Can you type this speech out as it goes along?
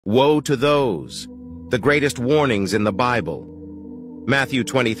Woe to those! The greatest warnings in the Bible. Matthew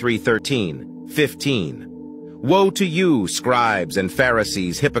 23:13, 15. Woe to you, scribes and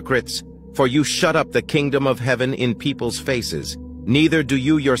Pharisees, hypocrites! For you shut up the kingdom of heaven in people's faces. Neither do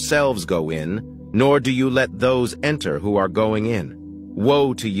you yourselves go in, nor do you let those enter who are going in.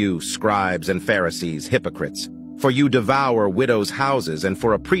 Woe to you, scribes and Pharisees, hypocrites! For you devour widows' houses and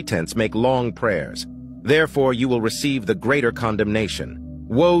for a pretense make long prayers. Therefore you will receive the greater condemnation.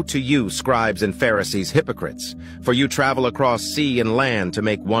 Woe to you, scribes and Pharisees, hypocrites! For you travel across sea and land to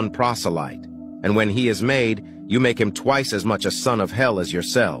make one proselyte. And when he is made, you make him twice as much a son of hell as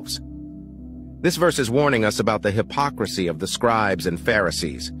yourselves. This verse is warning us about the hypocrisy of the scribes and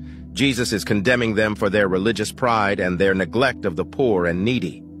Pharisees. Jesus is condemning them for their religious pride and their neglect of the poor and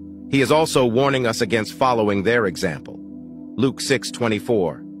needy. He is also warning us against following their example. Luke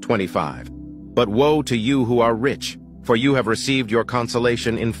 6:24-25. But woe to you who are rich, for you have received your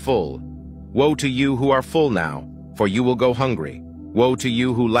consolation in full. Woe to you who are full now, for you will go hungry. Woe to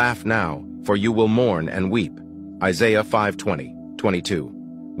you who laugh now, for you will mourn and weep. Isaiah 5:20-22.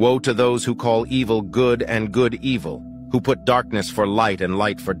 Woe to those who call evil good and good evil, who put darkness for light and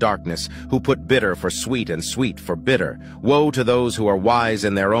light for darkness, who put bitter for sweet and sweet for bitter. Woe to those who are wise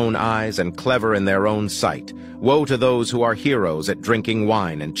in their own eyes and clever in their own sight. Woe to those who are heroes at drinking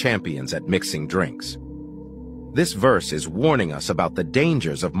wine and champions at mixing drinks. This verse is warning us about the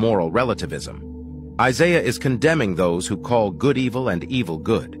dangers of moral relativism. Isaiah is condemning those who call good evil and evil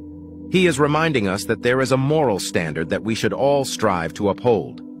good. He is reminding us that there is a moral standard that we should all strive to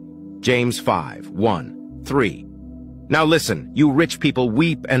uphold. James 5:1-3. Now listen, you rich people,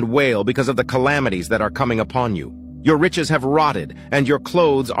 weep and wail because of the calamities that are coming upon you. Your riches have rotted, and your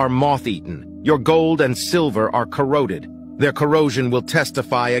clothes are moth-eaten. Your gold and silver are corroded. Their corrosion will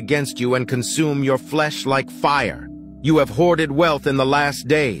testify against you and consume your flesh like fire. You have hoarded wealth in the last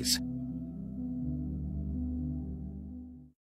days.